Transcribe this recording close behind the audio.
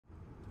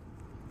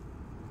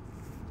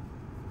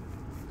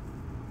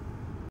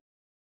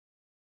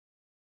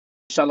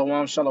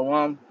Shalom,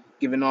 shalom.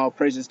 Giving all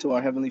praises to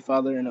our Heavenly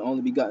Father and the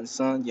only begotten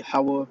Son,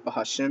 Yahweh,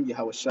 Bahashem,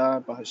 Yahweh Shai,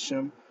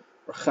 Bahashem,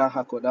 Rachah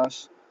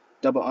HaKodash.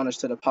 Double honors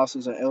to the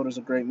apostles and elders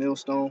of Great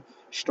Millstone.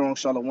 Strong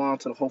shalom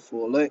to the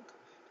hopeful elect.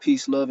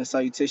 Peace, love, and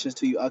salutations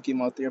to you,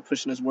 Akim, out there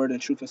pushing his word in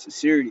truth and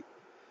sincerity.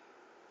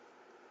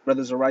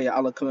 Brother Zariah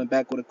Allah coming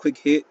back with a quick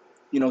hit,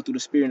 through the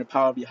spirit and the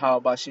power of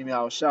Yahweh, Bahashem,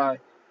 Yahweh Shai,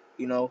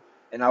 you know.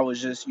 And I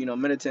was just,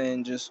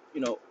 meditating, just,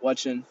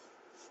 watching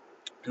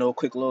a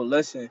quick little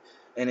lesson,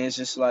 and it's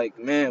just like,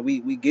 man,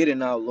 we get it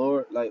now,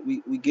 Lord. Like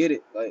we get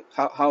it. Like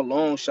how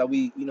long shall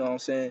we, what I'm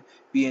saying,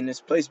 be in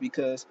this place?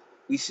 Because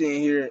we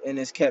sitting here in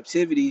this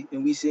captivity,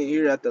 and we sitting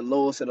here at the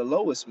lowest of the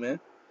lowest, man.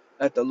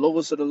 At the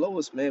lowest of the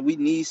lowest, man. We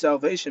need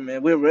salvation,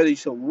 man. We're ready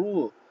to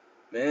rule,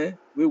 man.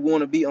 We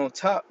want to be on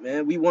top,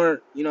 man. We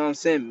weren't, what I'm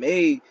saying,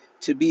 made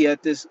to be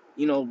at this,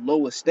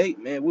 lowest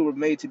state, man. We were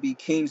made to be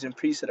kings and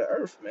priests of the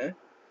earth, man.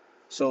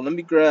 So let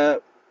me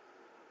grab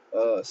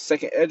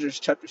Second Esdras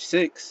chapter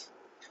 6.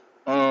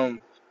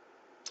 I'm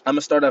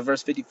gonna start at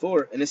verse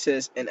 54, and it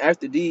says, "And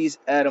after these,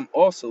 Adam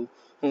also,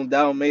 whom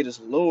thou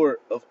madest Lord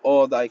of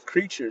all thy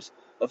creatures,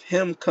 of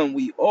him come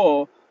we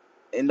all,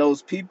 and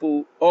those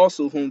people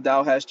also whom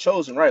thou hast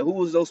chosen." Right? Who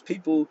was those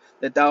people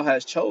that thou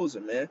hast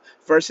chosen, man?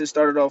 First, it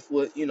started off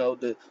with,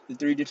 the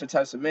three different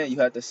types of men. You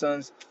had the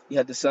sons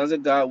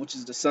of God, which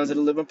is the sons of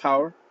the living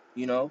power.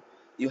 You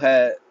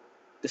had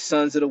the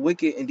sons of the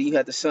wicked, and then you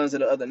had the sons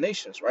of the other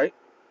nations, right?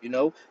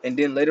 And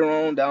then later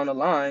on down the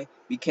line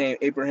became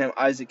Abraham,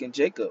 Isaac, and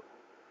Jacob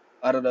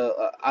out of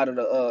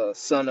the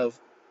son of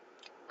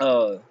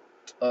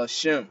uh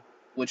Shem,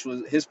 which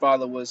was his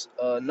father was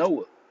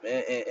Noah,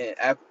 man,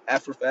 and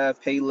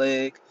Ephrathah,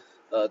 Peleg,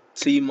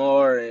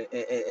 Timar,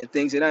 and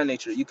things of that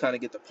nature. You kind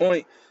of get the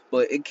point.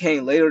 But it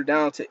came later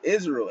down to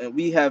Israel, and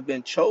we have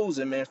been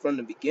chosen, man, from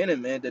the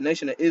beginning, man. The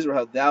nation of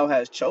Israel, thou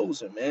hast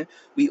chosen, man.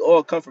 We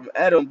all come from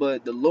Adam,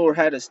 but the Lord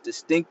had a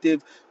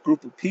distinctive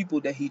group of people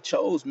that He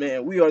chose,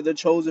 man. We are the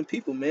chosen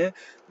people, man.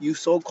 You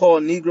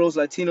so-called Negroes,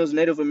 Latinos,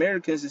 Native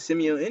Americans, and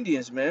Simeon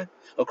Indians, man,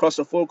 across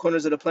the four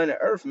corners of the planet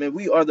Earth, man.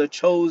 We are the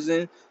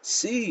chosen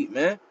seed,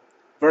 man.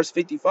 Verse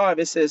 55,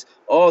 it says,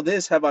 "All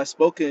this have I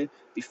spoken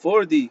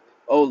before thee,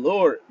 O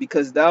Lord,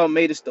 because thou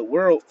madest the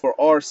world for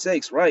our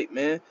sakes." Right,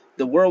 man.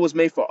 The world was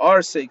made for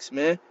our sakes,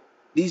 man.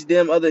 These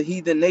damn other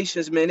heathen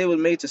nations, man, they were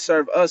made to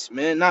serve us,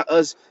 man, not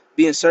us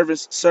being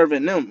servants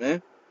serving them,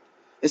 man.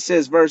 It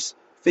says, verse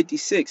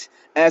 56,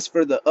 "As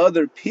for the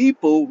other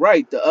people,"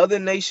 right, the other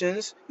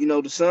nations,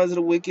 the sons of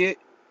the wicked,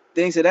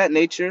 things of that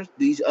nature,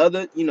 these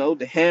other,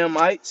 the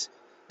Hamites,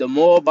 the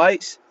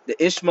Moabites,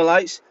 the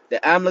Ishmaelites,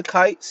 the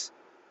Amalekites,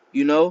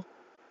 you know,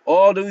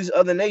 all these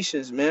other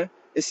nations, man.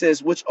 It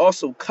says, "Which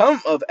also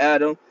come of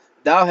Adam,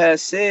 thou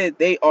hast said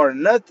they are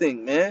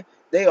nothing," man.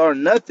 They are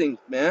nothing,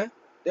 man.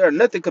 They are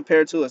nothing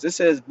compared to us. It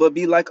says, "But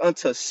be like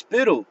unto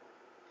spittle,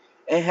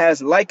 and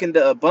has likened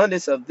the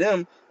abundance of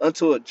them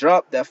unto a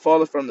drop that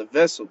falleth from the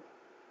vessel."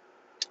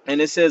 And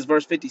it says,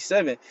 verse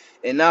 57,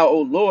 "And now, O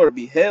Lord,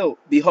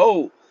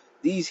 behold,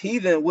 these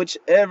heathen which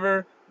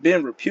ever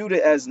been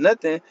reputed as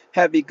nothing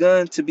have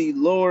begun to be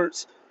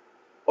lords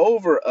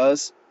over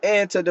us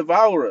and to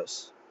devour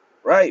us."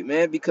 Right,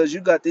 man, because you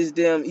got this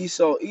damn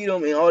Esau,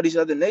 Edom, and all these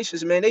other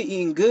nations, man. They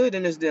eating good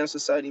in this damn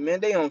society,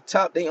 man. They on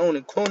top. They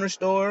owning corner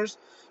stores.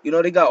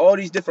 They got all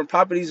these different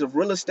properties of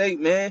real estate,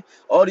 man.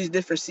 All these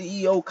different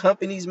CEO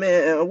companies,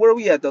 man. And where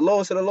we at? The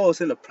lowest of the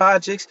lowest, in the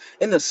projects,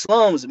 in the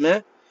slums,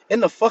 man. In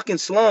the fucking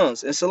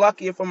slums. And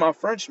Salakia for my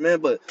French,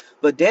 man.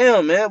 But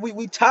damn, man,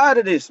 we tired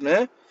of this,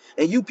 man.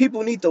 And you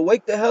people need to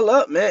wake the hell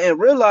up, man, and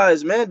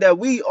realize, man, that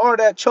we are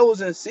that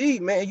chosen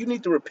seed, man. You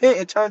need to repent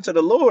and turn to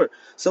the Lord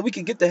so we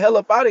can get the hell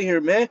up out of here,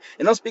 man.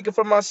 And I'm speaking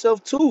for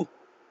myself too.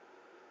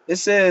 It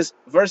says,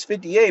 verse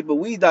 58, "But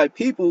we thy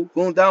people,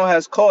 whom thou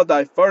hast called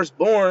thy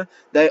firstborn,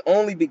 thy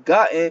only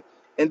begotten,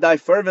 and thy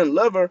fervent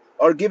lover,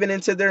 are given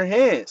into their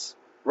hands."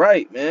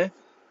 Right, man.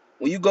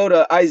 When you go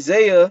to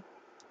Isaiah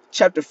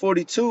chapter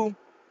 42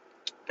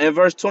 and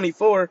verse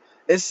 24,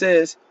 it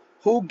says,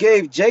 "Who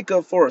gave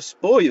Jacob for a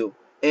spoil,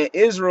 and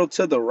Israel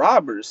to the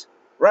robbers?"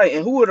 Right,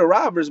 and who are the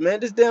robbers, man?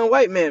 This damn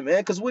white man, man.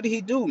 Because what did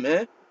he do,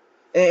 man?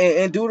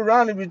 And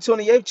Deuteronomy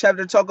 28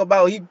 chapter talk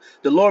about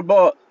the Lord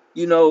bought,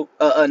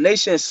 a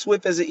nation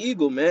swift as an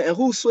eagle, man. And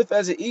who's swift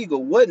as an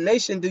eagle? What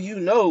nation do you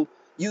know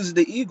uses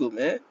the eagle,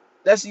 man?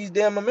 That's these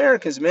damn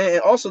Americans, man,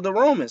 and also the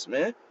Romans,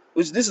 man.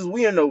 Which this is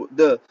we in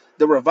the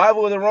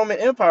revival of the Roman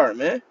Empire,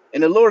 man.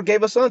 And the Lord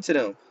gave us unto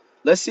them.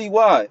 Let's see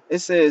why. It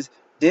says,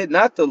 "Did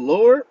not the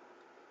Lord,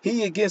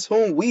 He against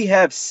whom we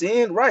have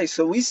sinned?" Right,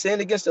 so we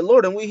sinned against the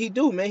Lord, and what He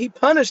do, man? He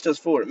punished us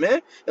for it,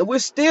 man. And we're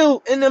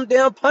still in them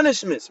damn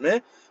punishments,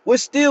 man. We're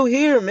still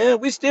here, man.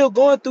 We're still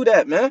going through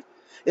that, man.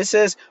 It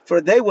says, "For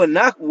they will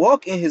not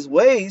walk in His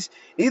ways,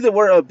 neither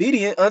were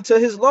obedient unto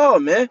His law,"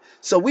 man.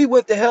 So we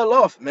went the hell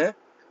off, man.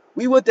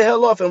 We went the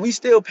hell off, and we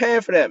still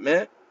paying for that,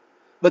 man.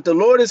 But the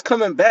Lord is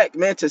coming back,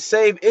 man, to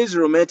save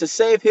Israel, man, to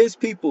save His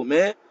people,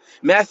 man.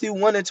 Matthew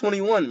 1 and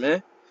 21,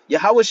 man.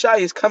 Yahweh Shai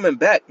is coming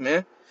back,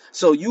 man.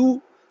 So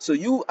you,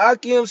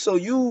 Akim,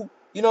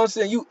 You know what I'm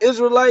saying? You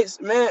Israelites,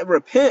 man,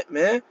 repent,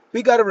 man.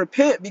 We gotta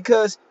repent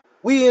because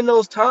we in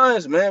those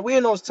times, man. We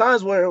in those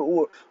times where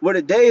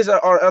the days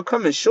are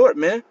coming short,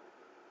 man.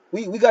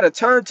 We gotta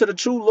turn to the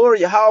true Lord,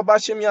 Yahweh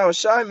Bashem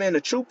Yahushai, man,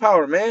 the true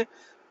power, man.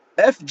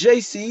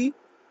 FJC,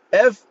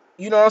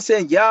 you know what I'm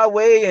saying,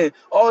 Yahweh, and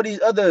all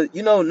these other,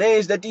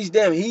 names that these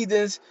damn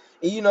heathens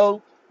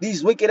and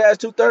these wicked ass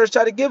 2/3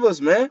 try to give us,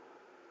 man.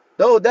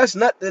 No, that's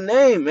not the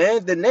name,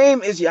 man. The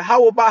name is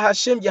Yahweh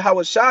Bahashem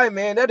Yahweh Shai,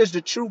 man. That is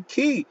the true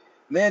key,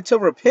 man, to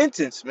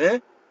repentance,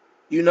 man.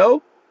 You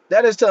know,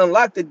 that is to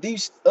unlock the deep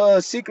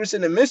secrets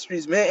and the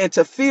mysteries, man, and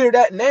to fear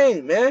that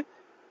name, man.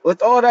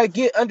 With all that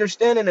get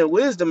understanding and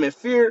wisdom and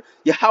fear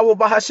Yahweh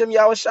Bahashem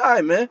Yahweh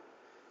Shai, man.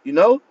 You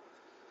know,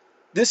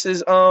 this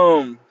is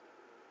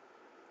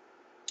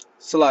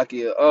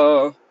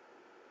Salakia.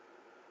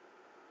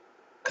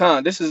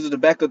 Khan, this is the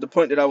back of the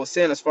point that I was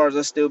saying as far as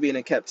us still being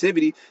in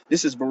captivity.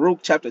 This is Baruch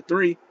chapter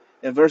 3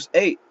 and verse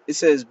 8. It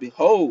says,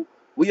 "Behold,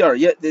 we are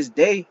yet this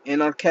day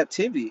in our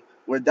captivity,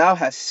 where thou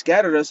hast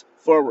scattered us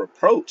for a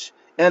reproach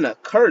and a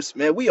curse."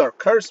 Man, we are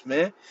cursed,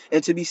 man,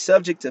 and to be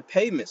subject to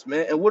payments,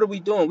 man. And what are we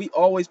doing? We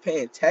always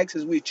paying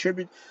taxes.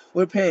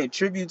 We're paying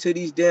tribute to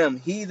these damn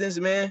heathens,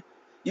 man.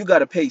 You got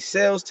to pay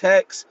sales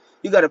tax.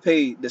 You got to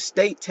pay the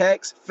state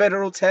tax,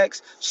 federal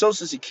tax,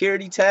 social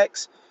security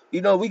tax. We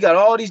got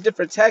all these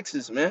different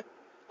taxes, man.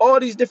 All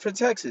these different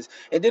taxes.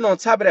 And then on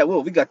top of that,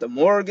 well, we got the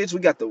mortgage, we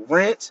got the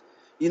rent,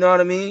 you know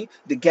what I mean?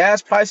 The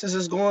gas prices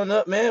is going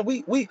up, man.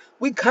 We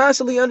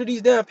constantly under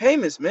these damn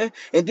payments, man.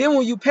 And then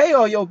when you pay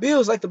all your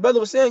bills, like the brother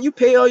was saying, you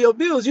pay all your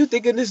bills, you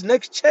thinking this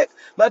next check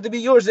about to be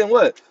yours, then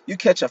what? You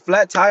catch a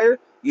flat tire,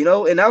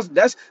 and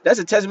that's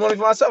a testimony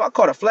for myself. I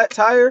caught a flat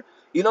tire,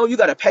 you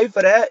gotta pay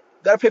for that.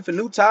 Gotta pay for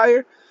new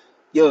tire.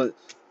 Yo,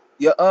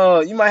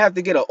 you might have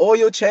to get an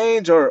oil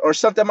change or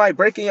something might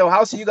break in your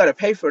house and you got to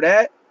pay for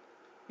that.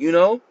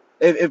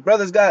 If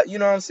brothers got, you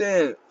know what I'm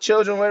saying,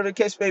 children, whatever the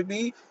case may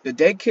be, the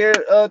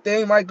daycare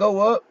thing might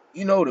go up.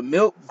 The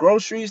milk,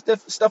 groceries,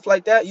 stuff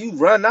like that. You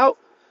run out,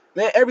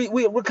 man.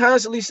 We're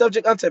constantly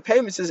subject unto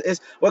payments.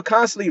 We're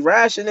constantly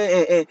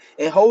rationing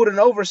and holding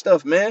over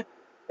stuff, man,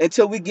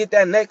 until we get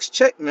that next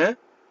check, man.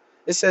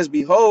 It says,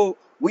 "Behold,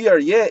 we are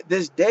yet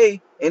this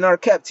day in our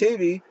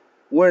captivity,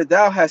 where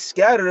thou hast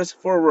scattered us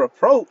for a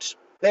reproach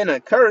and a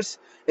curse,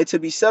 and to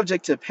be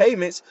subject to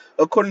payments,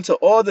 according to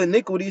all the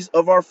iniquities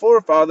of our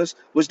forefathers,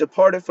 which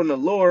departed from our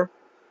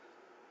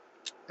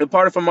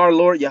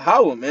Lord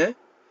Yahweh," man.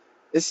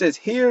 It says,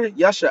 "Hear,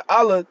 Yasha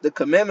Allah, the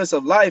commandments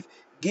of life,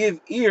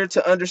 give ear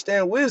to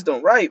understand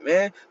wisdom." Right,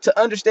 man. To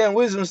understand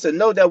wisdom is to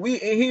know that we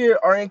here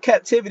are in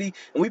captivity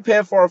and we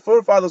paying for our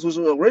forefathers, which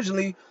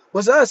originally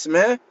was us,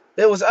 man.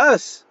 It was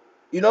us.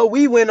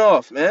 We went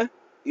off, man.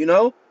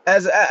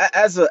 As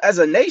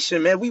a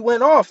nation, man, we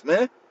went off,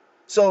 man.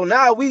 So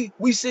now we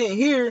sitting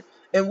here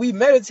and we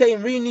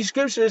meditating, reading these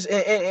scriptures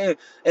and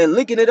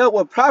linking it up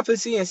with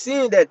prophecy and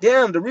seeing that,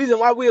 damn, the reason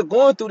why we are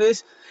going through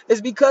this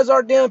is because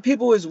our damn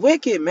people is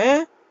wicked,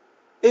 man.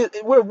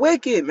 We're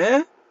wicked,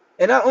 man.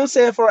 And I'm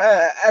saying for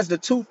as the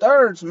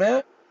 2/3,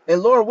 man.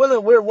 And Lord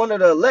willing, we're one of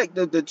the elect,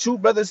 the true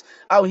brothers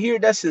out here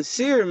that's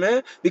sincere,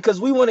 man. Because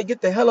we want to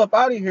get the hell up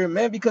out of here,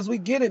 man. Because we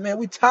get it, man.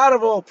 We tired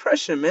of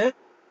oppression, man.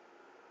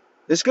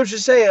 The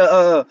scriptures say,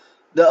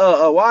 the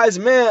a wise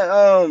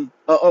man,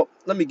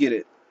 let me get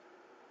it.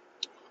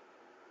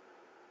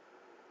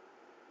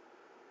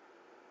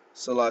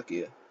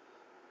 Salakia.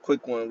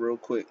 Quick one, real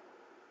quick.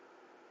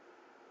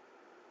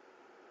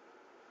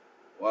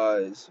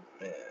 Wise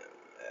man.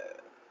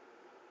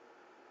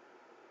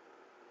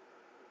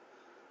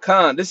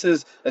 Khan, this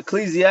is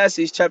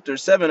Ecclesiastes chapter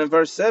 7 and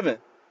verse 7.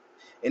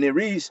 And it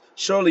reads,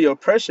 "Surely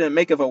oppression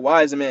maketh a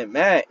wise man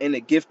mad, and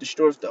the gift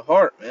destroys the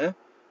heart," man.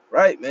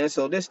 Right, man.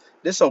 So this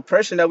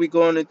oppression that we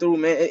going through,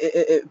 man,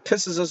 it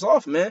pisses us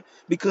off, man.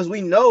 Because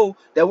we know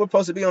that we're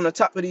supposed to be on the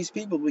top of these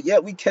people, but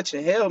yet we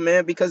catching hell,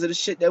 man, because of the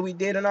shit that we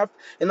did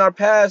in our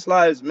past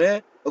lives,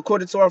 man.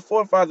 According to our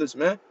forefathers,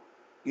 man.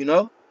 You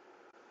know?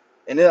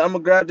 And then I'm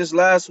gonna grab this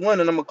last one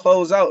and I'm gonna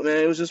close out, man.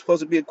 It was just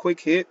supposed to be a quick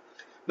hit.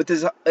 But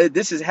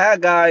this is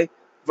Haggai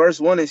verse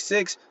 1 and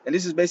 6, and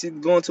this is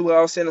basically going to what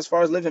I was saying as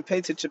far as living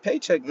paycheck to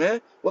paycheck,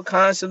 man. We're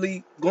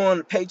constantly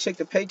going paycheck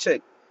to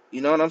paycheck. You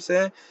know what I'm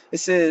saying? It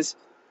says,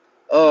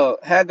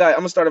 Haggai, I'm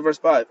gonna start at verse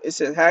 5. It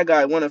says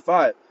Haggai 1 and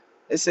 5.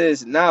 It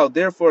says, "Now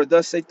therefore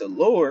thus saith the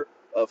Lord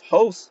of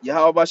hosts,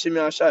 Yahweh Bashem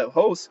Yahushai of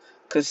hosts,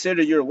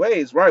 consider your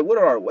ways." Right? What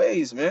are our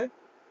ways, man?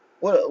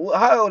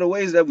 How are the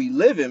ways that we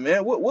live in,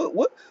 man?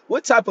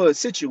 What type of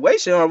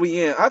situation are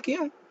we in,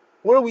 Akim?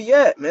 Where are we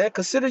at, man?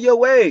 Consider your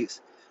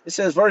ways. It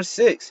says, verse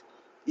 6,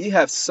 "Ye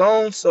have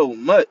sown so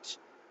much."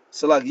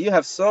 So like you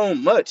have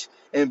sown much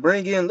and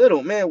bring in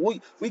little. Man,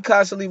 we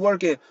constantly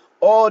working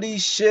all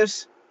these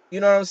shifts,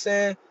 you know what I'm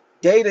saying?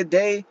 Day to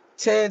day,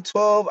 10,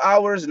 12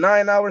 hours,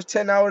 9 hours,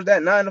 10 hours,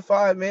 that 9 to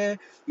 5, man.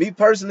 Me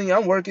personally,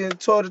 I'm working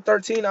 12 to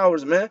 13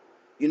 hours, man.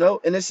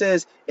 And it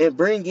says, "And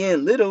bring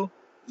in little,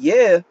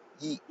 yeah,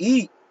 ye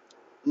eat."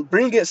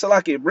 Bring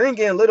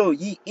in little,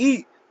 ye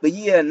eat, but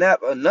ye have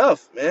not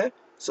enough, man.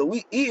 So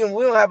we eat and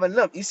we don't have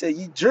enough. He said,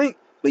 "Ye drink,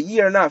 but ye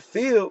are not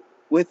filled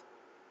with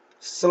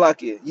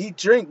Salakia. Ye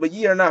drink, but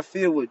ye are not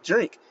filled with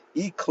drink.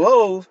 Ye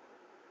clothe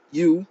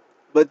you,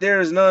 but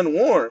there is none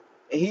warm.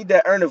 And he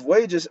that earneth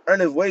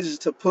wages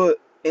to put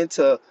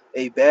into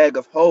a bag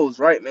of holes,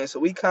 right, man? So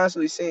we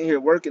constantly sitting here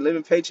working,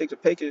 living paycheck to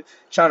paycheck,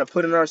 trying to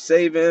put in our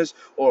savings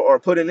or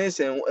put in this,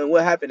 and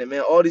what happened,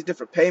 man? All these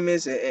different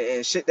payments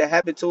and shit that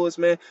happened to us,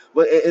 man.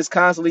 But it's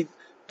constantly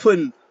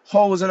putting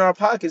holes in our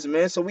pockets,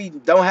 man. So we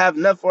don't have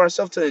enough for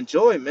ourselves to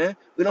enjoy, man.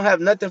 We don't have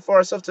nothing for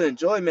ourselves to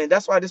enjoy, man.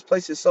 That's why this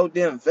place is so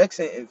damn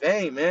vexing and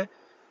vain, man.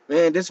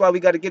 Man, this is why we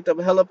got to get the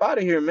hell up out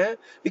of here, man.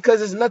 Because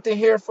there's nothing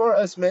here for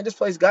us, man. This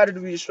place got to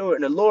be destroyed.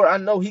 And the Lord, I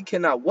know he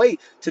cannot wait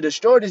to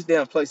destroy this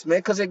damn place, man.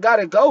 Because it got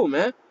to go,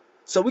 man.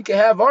 So we can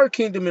have our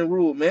kingdom and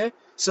rule, man.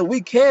 So we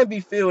can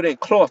be filled in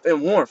cloth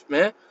and warmth,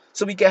 man.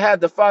 So we can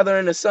have the Father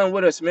and the Son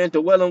with us, man,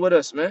 dwelling with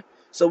us, man.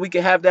 So we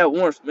can have that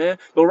warmth, man.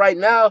 But right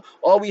now,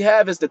 all we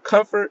have is the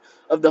comfort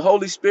of the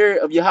Holy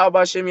Spirit of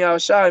Yahweh Shem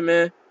Yahushai,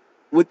 man,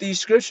 with these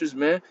scriptures,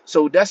 man.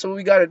 So that's what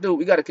we got to do.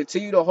 We got to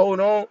continue to hold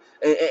on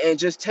and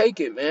just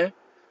take it, man.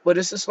 But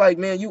it's just like,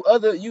 man, you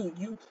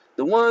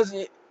the ones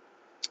in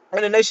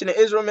the nation of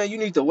Israel, man, you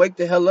need to wake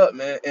the hell up,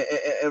 man,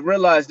 and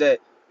realize that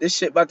this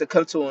shit about to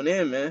come to an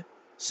end, man.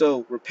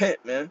 So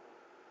repent, man.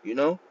 You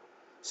know.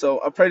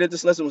 So I pray that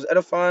this lesson was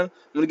edifying.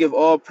 I'm gonna give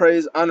all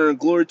praise, honor, and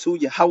glory to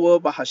Yahweh,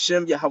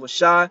 Bahashem, Yahweh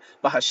Shai,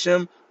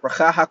 Bahashem,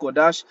 Rachah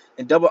Hakodash,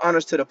 and double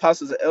honors to the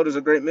apostles and elders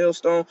of Great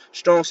Millstone.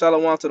 Strong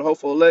Shalom to the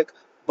hopeful elect.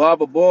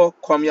 Bob Abor,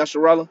 Kwam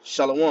Yasharala,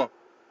 Shalom.